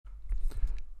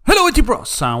Hello IT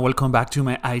Pros and welcome back to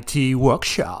my IT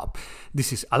workshop.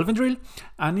 This is Alvendril,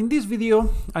 and in this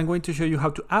video I'm going to show you how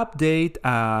to update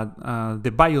the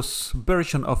BIOS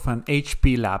version of an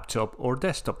HP laptop or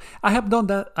desktop. I have done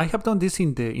this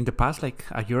in the past, like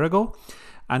a year ago,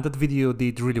 and that video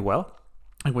did really well.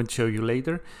 I'm going to show you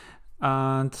later.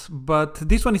 But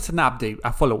this one is an update,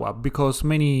 a follow-up, because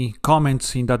many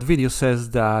comments in that video says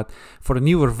that for the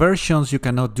newer versions you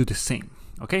cannot do the same.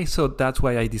 Okay, so that's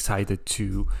why I decided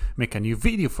to make a new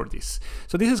video for this.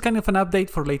 So this is kind of an update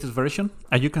for latest version.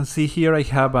 As you can see here, I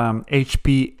have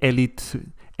HP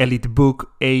EliteBook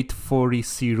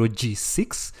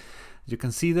 840G6. You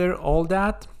can see there all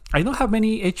that. I don't have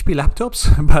many HP laptops,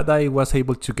 but I was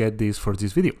able to get this for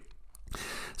this video.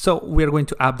 So we are going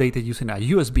to update it using a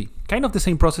USB, kind of the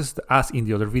same process as in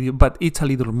the other video, but it's a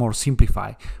little more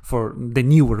simplified for the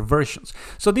newer versions.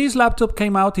 So this laptop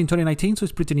came out in 2019, so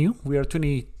it's pretty new. We are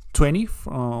 2020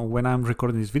 when I'm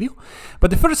recording this video. But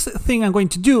the first thing I'm going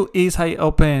to do is I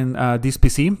open this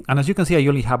PC, and as you can see, I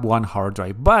only have one hard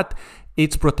drive, but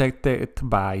it's protected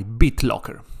by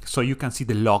BitLocker. So you can see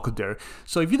the lock there.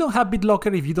 So if you don't have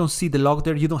BitLocker, if you don't see the lock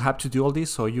there, you don't have to do all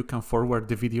this. So you can forward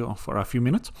the video for a few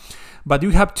minutes. But you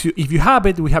have to, if you have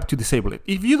it, we have to disable it.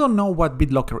 If you don't know what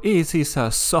BitLocker is, it's a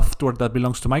software that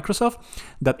belongs to Microsoft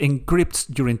that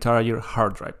encrypts your entire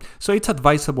hard drive. So it's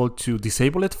advisable to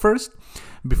disable it first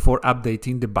before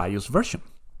updating the BIOS version.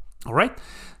 All right.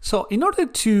 So in order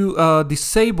to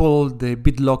disable the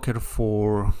BitLocker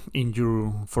for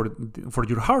your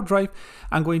hard drive,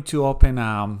 I'm going to open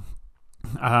a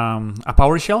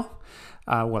PowerShell.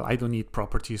 Well, I don't need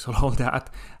properties or all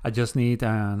that. I just need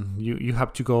you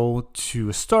have to go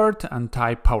to Start and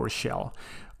type PowerShell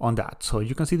on that. So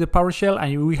you can see the PowerShell,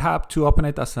 and we have to open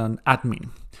it as an admin.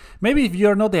 Maybe if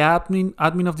you're not the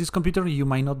admin of this computer, you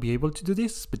might not be able to do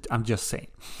this, but I'm just saying.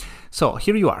 So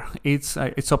here you are. It's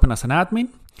open as an admin,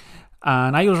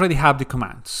 and I already have the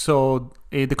command. So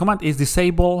the command is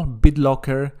disable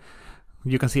BitLocker.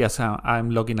 You can see as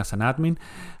I'm logging as an admin.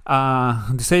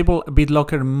 Disable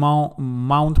BitLocker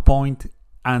mount point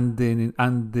and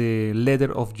the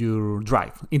letter of your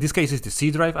drive. In this case, it's the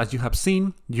C drive. As you have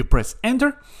seen, you press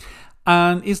enter,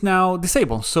 and it's now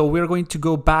disabled. So we're going to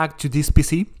go back to this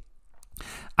PC.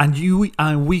 And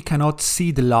we cannot see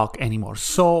the lock anymore.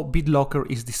 So BitLocker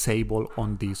is disabled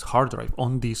on this hard drive,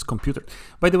 on this computer.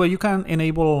 By the way, you can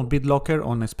enable BitLocker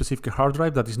on a specific hard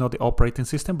drive that is not the operating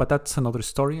system, but that's another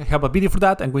story. I have a video for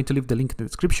that. I'm going to leave the link in the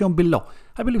description below.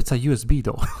 I believe it's a USB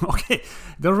though. Okay,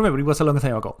 don't remember, it was a long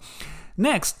time ago.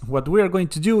 Next, what we are going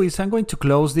to do is I'm going to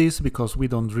close this because we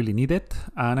don't really need it,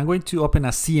 and I'm going to open a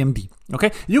CMD.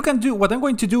 Okay, you can do what I'm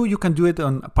going to do. You can do it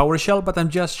on PowerShell, but I'm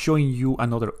just showing you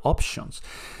another options.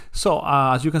 So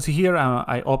as you can see here,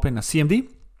 I open a CMD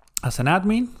as an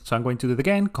admin. So I'm going to do it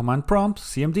again. Command prompt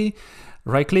CMD,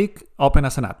 right click, open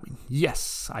as an admin.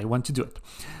 Yes, I want to do it.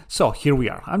 So here we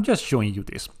are. I'm just showing you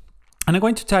this. And I'm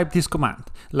going to type this command,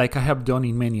 like I have done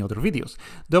in many other videos.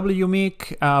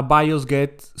 wmic BIOS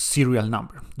get serial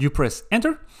number. You press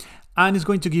enter, and it's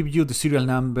going to give you the serial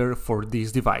number for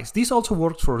this device. This also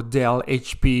works for Dell,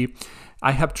 HP.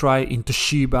 I have tried in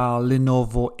Toshiba,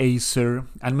 Lenovo, Acer,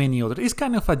 and many others. It's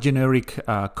kind of a generic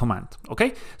command.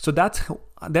 Okay, so that's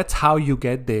how you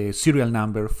get the serial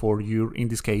number for your, in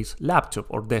this case, laptop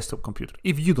or desktop computer,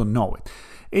 if you don't know it.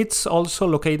 It's also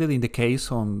located in the case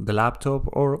on the laptop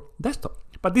or desktop,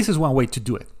 but this is one way to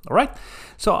do it. All right.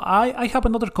 So I have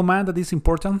another command that is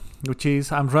important, which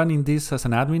is I'm running this as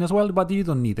an admin as well, but you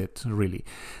don't need it really.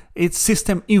 It's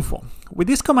system info. With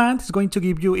this command, it's going to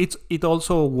give you, it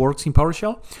also works in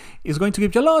PowerShell. It's going to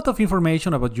give you a lot of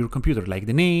information about your computer, like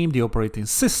the name, the operating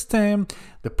system,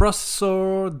 the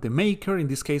processor, the maker. In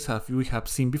this case, as we have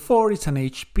seen before, it's an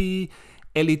HP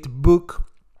EliteBook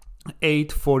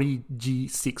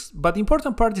 840G6, but the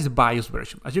important part is the BIOS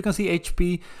version. As you can see,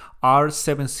 HP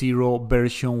R70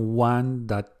 version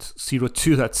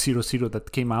 1.02.00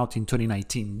 that came out in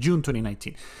 2019, June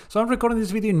 2019. So I'm recording this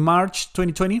video in March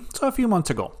 2020, so a few months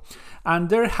ago.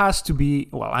 And there has to be,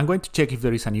 well, I'm going to check if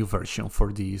there is a new version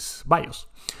for this BIOS.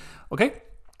 Okay.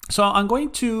 So I'm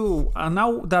going to,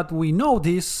 now that we know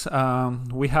this,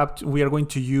 we are going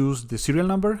to use the serial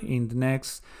number in the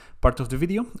next part of the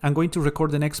video. I'm going to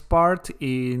record the next part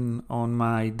on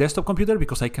my desktop computer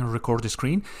because I can record the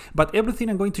screen, but everything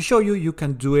I'm going to show you, you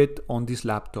can do it on this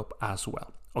laptop as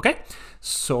well. Okay,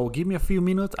 so give me a few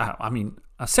minutes,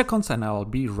 seconds, and I'll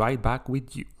be right back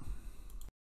with you.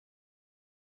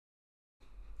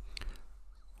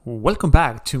 Welcome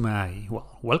back to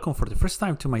welcome for the first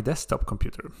time to my desktop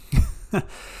computer.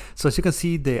 So as you can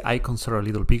see, the icons are a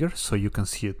little bigger, so you can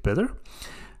see it better.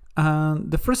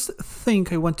 The first thing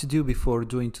I want to do before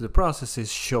doing to the process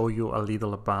is show you a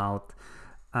little about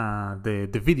the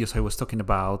videos I was talking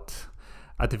about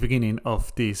at the beginning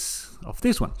of this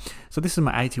one. So this is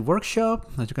my IT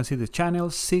workshop. As you can see, the channel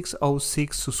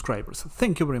 606 subscribers.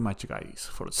 Thank you very much, guys,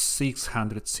 for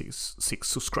 606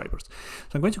 subscribers.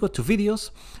 So I'm going to go to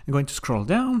videos. I'm going to scroll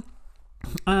down,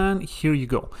 and here you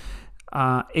go.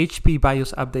 HP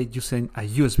Bios update using a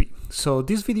USB. So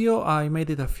this video I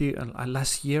made it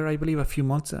last year, I believe, a few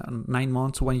months, 9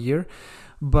 months, 1 year.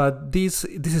 But this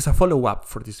is a follow-up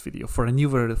for this video for the new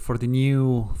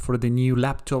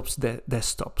laptops,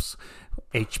 desktops,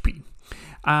 HP.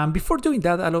 Before doing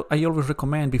that, I always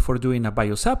recommend, before doing a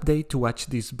BIOS update, to watch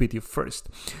this video first.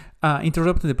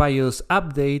 Interrupting the BIOS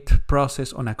update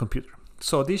process on a computer.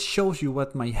 So this shows you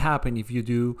what might happen if you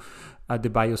do the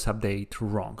BIOS update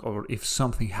wrong, or if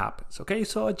something happens. Okay,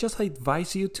 so I just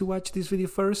advise you to watch this video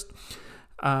first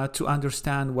to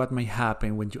understand what may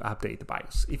happen when you update the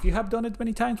BIOS. If you have done it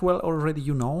many times, well, already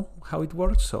you know how it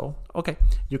works, so okay,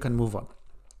 you can move on.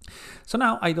 So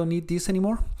now I don't need this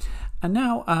anymore. And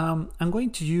now I'm going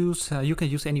to use, you can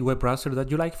use any web browser that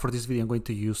you like. For this video, I'm going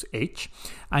to use Edge.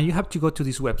 And you have to go to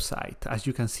this website, as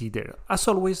you can see there. As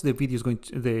always, the video is going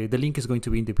to, the link is going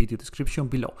to be in the video description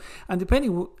below. And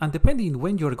depending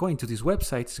when you're going to this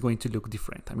website, it's going to look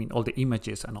different. I mean, all the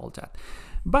images and all that.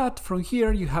 But from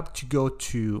here, you have to go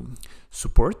to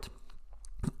support,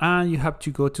 and you have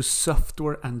to go to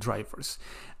software and drivers.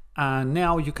 And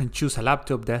now you can choose a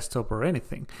laptop, desktop, or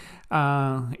anything.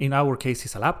 In our case,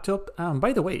 it's a laptop.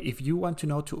 By the way, if you want to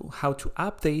know how to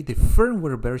update the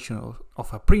firmware version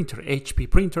of a printer, HP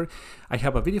printer, I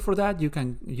have a video for that. You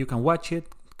can watch it.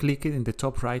 Click it in the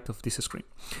top right of this screen.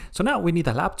 So now we need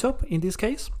a laptop in this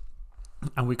case,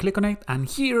 and we click on it. And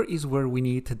here is where we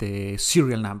need the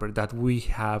serial number that we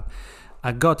have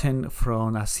gotten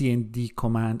from a CMD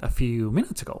command a few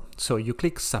minutes ago. So you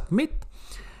click submit.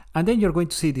 And then you're going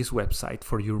to see this website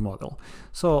for your model.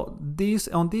 So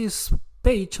on this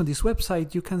page, on this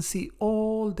website, you can see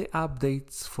all the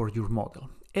updates for your model.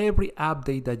 Every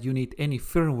update that you need, any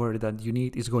firmware that you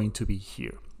need, is going to be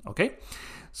here. Okay.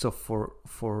 So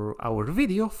for our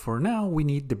video, for now, we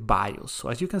need the BIOS. So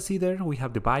as you can see there, we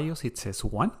have the BIOS. It says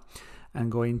 1. I'm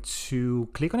going to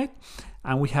click on it,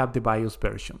 and we have the BIOS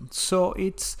version. So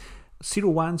it's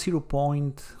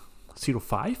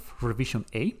 0.05 revision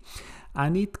A.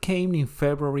 And it came in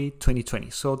February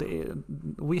 2020. So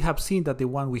we have seen that the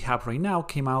one we have right now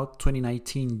came out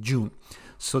 2019 June.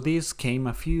 So this came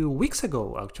a few weeks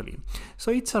ago, actually. So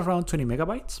it's around 20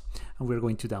 megabytes, and we're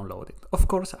going to download it. Of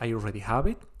course, I already have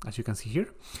it, as you can see here.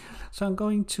 So I'm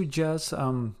going to just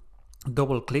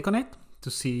double click on it to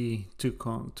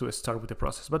start with the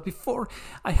process. But before,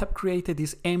 I have created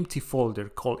this empty folder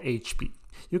called HP.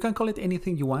 You can call it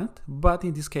anything you want, but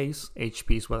in this case,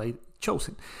 HP is what I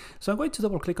chosen. So I'm going to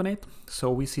double click on it.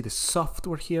 So we see the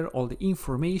software here, all the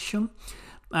information,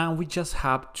 and we just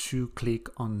have to click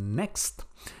on next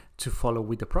to follow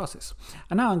with the process.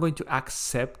 And now I'm going to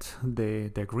accept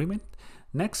the agreement,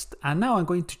 next. And now I'm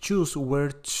going to choose where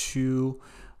to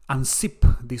unzip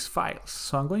these files.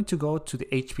 So I'm going to go to the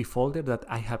HP folder that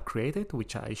I have created,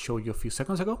 which I showed you a few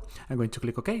seconds ago. I'm going to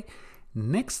click OK,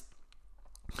 next.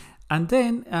 And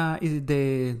then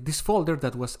this folder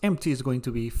that was empty is going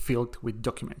to be filled with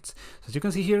documents. So as you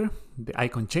can see here, the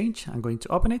icon changed. I'm going to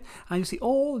open it, and you see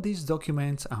all these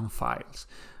documents and files.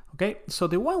 Okay, so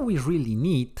the one we really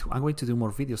need, I'm going to do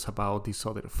more videos about these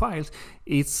other files,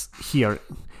 it's here,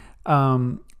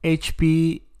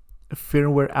 HP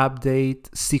firmware update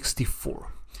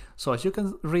 64. So as you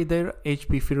can read there,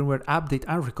 HP firmware update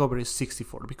and recovery is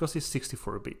 64 because it's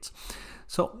 64 bits.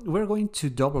 So we're going to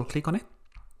double click on it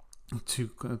to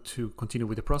continue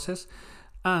with the process.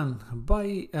 And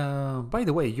by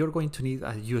the way, you're going to need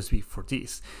a USB for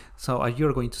this. So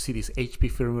you're going to see this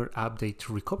HP firmware update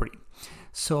recovery.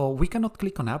 So we cannot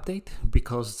click on update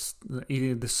because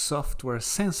the software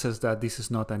senses that this is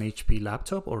not an HP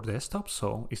laptop or desktop,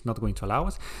 so it's not going to allow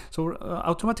us. So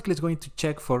automatically it's going to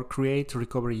check for create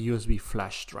recovery USB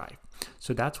flash drive.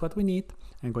 So that's what we need.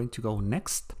 I'm going to go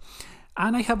next.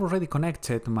 And I have already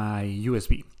connected my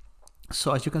USB.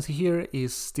 So as you can see here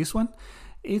is this one.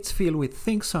 It's filled with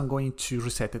things, so I'm going to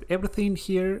reset it. Everything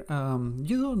here,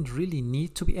 you don't really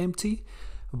need to be empty,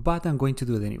 but I'm going to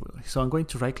do it anyway. So I'm going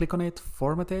to right click on it,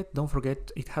 format it. Don't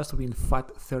forget, it has to be in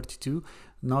FAT32,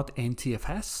 not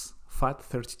NTFS,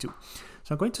 FAT32. So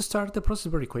I'm going to start the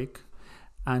process very quick.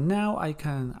 And now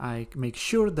I make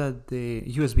sure that the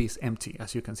USB is empty,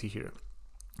 as you can see here.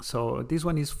 So this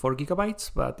one is 4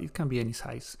 gigabytes, but it can be any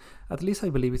size. At least I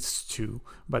believe it's 2,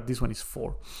 but this one is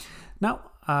 4.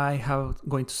 Now I have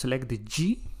going to select the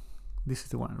G This is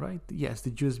the one, right? Yes,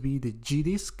 the USB, the G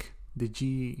disk, the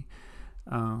G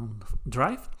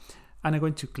drive. And I'm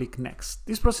going to click next.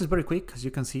 This process is very quick. As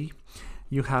you can see,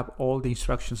 you have all the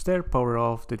instructions there: power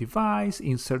off the device,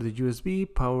 insert the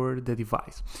USB, power the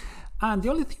device. And the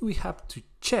only thing we have to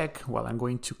check, well, I'm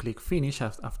going to click finish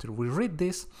after we read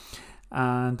this,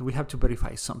 and we have to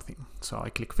verify something. So I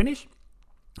click finish.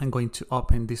 I'm going to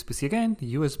open this PC again,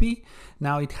 the USB.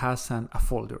 Now it has a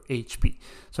folder, HP.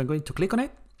 So I'm going to click on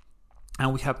it,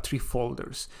 and we have 3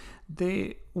 folders.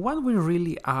 The one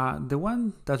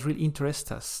that really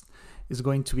interests us is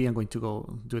going to be, I'm going to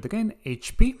go do it again,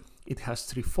 HP. It has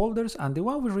 3 folders, and the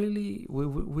one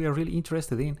we are really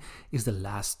interested in is the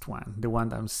last one, the one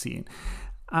that I'm seeing.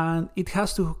 And it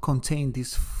has to contain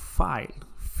this file,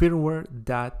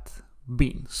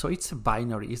 firmware.bin. So it's a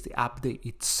binary, it's the update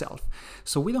itself.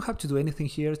 So we don't have to do anything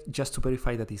here just to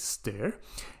verify that it's there.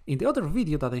 In the other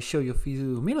video that I showed you a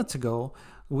few minutes ago,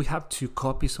 we have to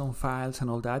copy some files and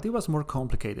all that. It was more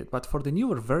complicated, but for the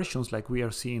newer versions like we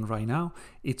are seeing right now,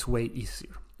 it's way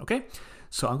easier, okay?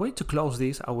 So I'm going to close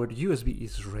this. Our USB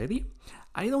is ready.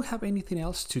 I don't have anything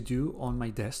else to do on my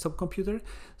desktop computer.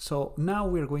 So now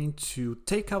we're going to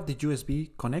take out the USB,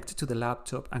 connect it to the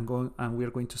laptop, and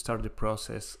we're going to start the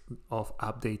process of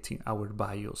updating our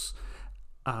BIOS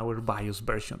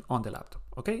version on the laptop.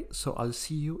 Okay, so I'll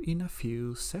see you in a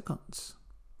few seconds.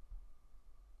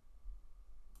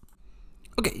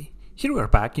 Okay, here we are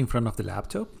back in front of the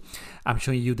laptop. I'm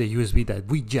showing you the USB that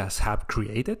we just have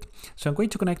created. So I'm going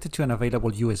to connect it to an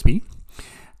available USB.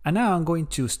 And now I'm going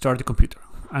to start the computer.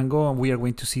 We are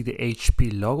going to see the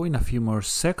HP logo in a few more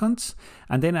seconds.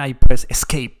 And then I press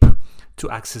escape to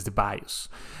access the BIOS.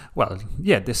 Well,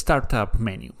 yeah, the startup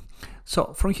menu.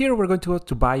 So from here, we're going to go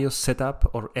to BIOS setup,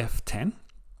 or F10.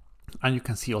 And you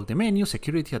can see all the menus: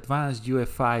 security, advanced,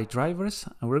 UEFI, drivers.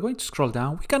 And we're going to scroll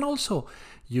down. We can also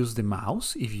use the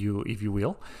mouse if you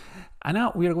will. And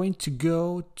now we are going to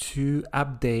go to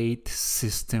update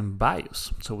system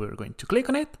BIOS. So we're going to click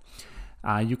on it.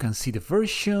 You can see the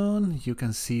version, you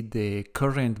can see the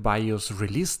current BIOS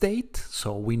release date.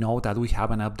 So we know that we have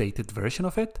an updated version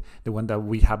of it, the one that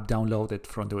we have downloaded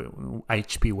from the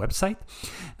HP website.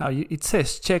 Now it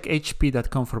says check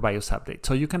hp.com for BIOS update.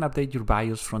 So you can update your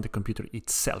BIOS from the computer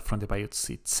itself, from the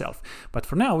BIOS itself. But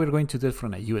for now, we're going to do it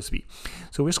from a USB.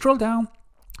 So we scroll down,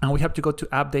 and we have to go to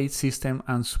update system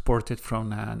and support it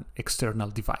from an external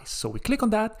device. So we click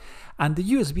on that, and the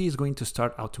USB is going to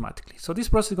start automatically. So this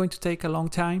process is going to take a long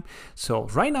time. So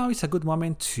right now is a good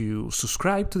moment to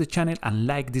subscribe to the channel and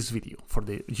like this video for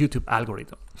the YouTube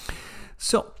algorithm.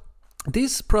 So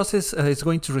this process is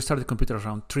going to restart the computer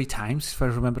around 3 times, if I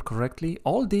remember correctly.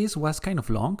 All this was kind of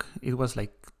long. It was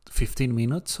like 15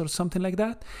 minutes or something like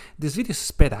that. This video is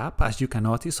sped up, as you can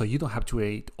notice, so you don't have to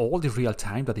wait all the real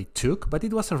time that it took, but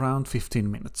it was around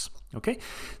 15 minutes. Okay,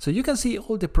 so you can see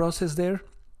all the process there.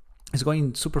 It's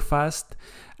going super fast.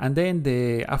 And then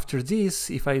after this,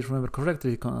 if I remember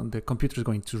correctly, the computer is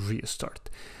going to restart.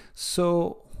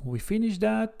 So we finish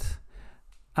that,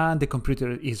 and the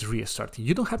computer is restarting.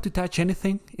 You don't have to touch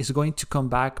anything. It's going to come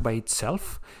back by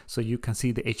itself. So you can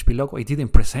see the HP logo. I didn't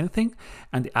press anything,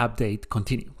 and the update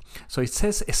continue. So it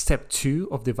says step 2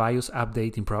 of the BIOS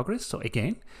update in progress. So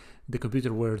again, the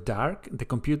computer went dark.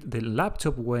 The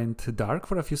laptop went dark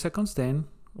for a few seconds. Then,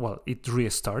 well, it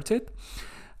restarted.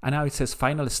 And now it says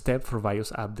final step for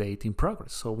BIOS update in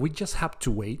progress. So we just have to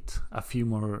wait a few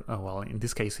more, well, in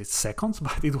this case it's seconds,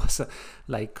 but it was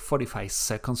like 45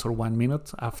 seconds or 1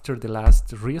 minute after the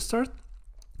last restart.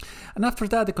 And after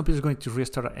that, the computer is going to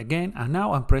restart again. And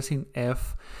now I'm pressing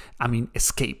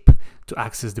escape to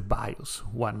access the BIOS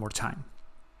one more time.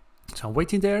 So I'm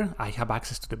waiting there. I have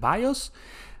access to the BIOS.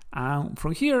 And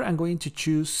from here, I'm going to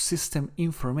choose system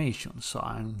information. So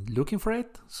I'm looking for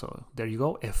it. So there you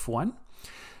go, F1.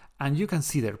 And you can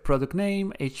see there, product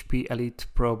name, HP Elite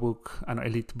ProBook,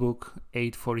 EliteBook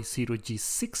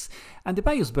 840G6, and the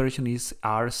BIOS version is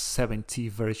R70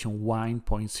 version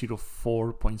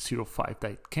 1.04.05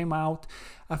 that came out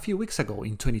a few weeks ago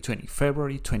in 2020,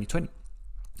 February 2020.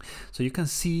 So you can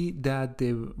see that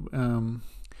the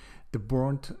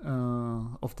burnt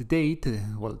of the date,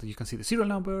 well, you can see the serial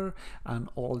number and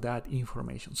all that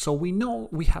information. So we know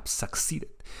we have succeeded.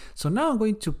 So now I'm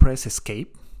going to press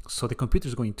escape. So the computer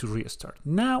is going to restart.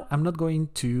 Now I'm not going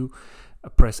to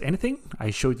press anything.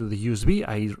 I showed you the USB.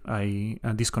 I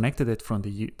disconnected it from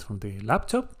the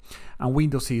laptop, and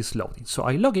Windows is loading. So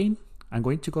I log in I'm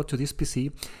going to go to this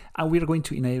PC and we're going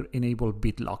to enable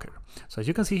BitLocker. So as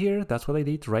you can see here, that's what I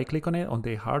did. Right click on it on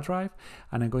the hard drive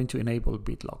and I'm going to enable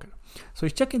BitLocker. So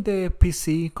it's checking the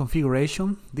PC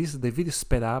configuration. This is the video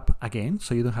sped up again,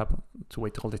 so you don't have to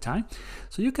wait all the time.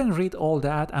 So you can read all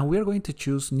that, and we're going to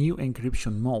choose new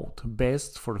encryption mode,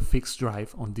 best for a fixed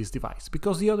drive on this device,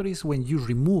 because the other is when you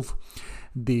remove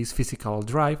this physical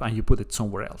drive and you put it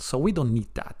somewhere else. So we don't need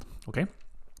that, okay?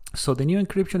 So the new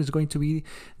encryption is going to be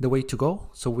the way to go.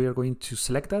 So we are going to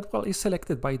select that. Well, it's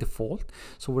selected by default.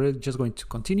 So we're just going to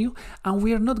continue, and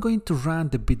we are not going to run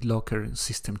the BitLocker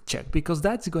system check because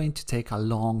that's going to take a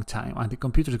long time and the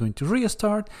computer is going to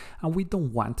restart, and we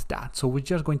don't want that. So we're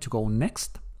just going to go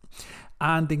next,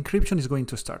 and the encryption is going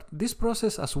to start. This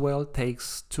process as well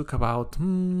took about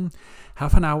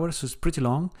half an hour, so it's pretty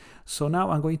long. So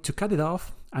now I'm going to cut it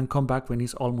off and come back when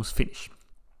it's almost finished.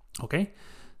 Okay,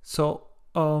 so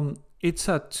it's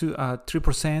at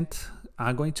 3%.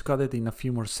 I'm going to cut it in a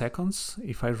few more seconds,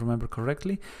 if I remember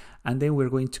correctly. And then we're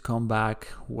going to come back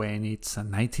when it's a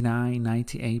 99,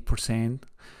 98%,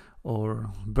 or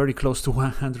very close to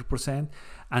 100%.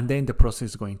 And then the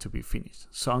process is going to be finished.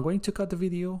 So I'm going to cut the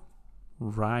video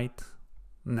right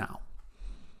now.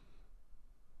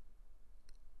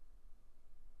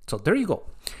 So there you go.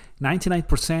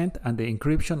 99% and the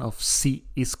encryption of C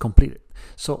is completed.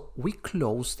 So we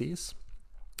close this.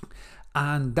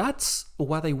 And that's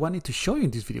what I wanted to show you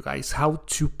in this video, guys, how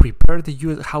to prepare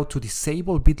how to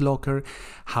disable BitLocker,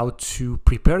 how to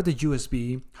prepare the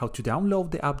USB, how to download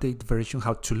the update version,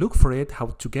 how to look for it, how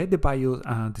to get the BIOS,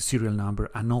 the serial number,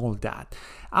 and all that.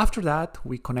 After that,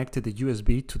 we connected the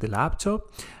USB to the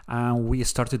laptop and we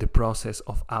started the process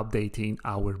of updating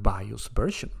our BIOS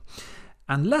version.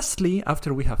 And lastly,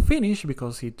 after we have finished,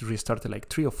 because it restarted like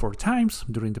 3 or 4 times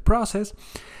during the process,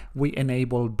 we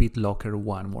enable BitLocker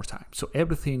one more time. So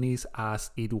everything is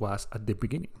as it was at the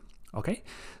beginning. Okay,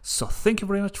 so thank you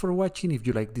very much for watching. If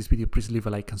you like this video, please leave a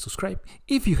like and subscribe.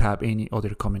 If you have any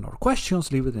other comment or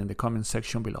questions, leave it in the comment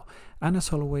section below. And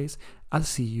as always, I'll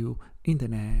see you in the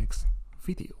next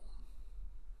video.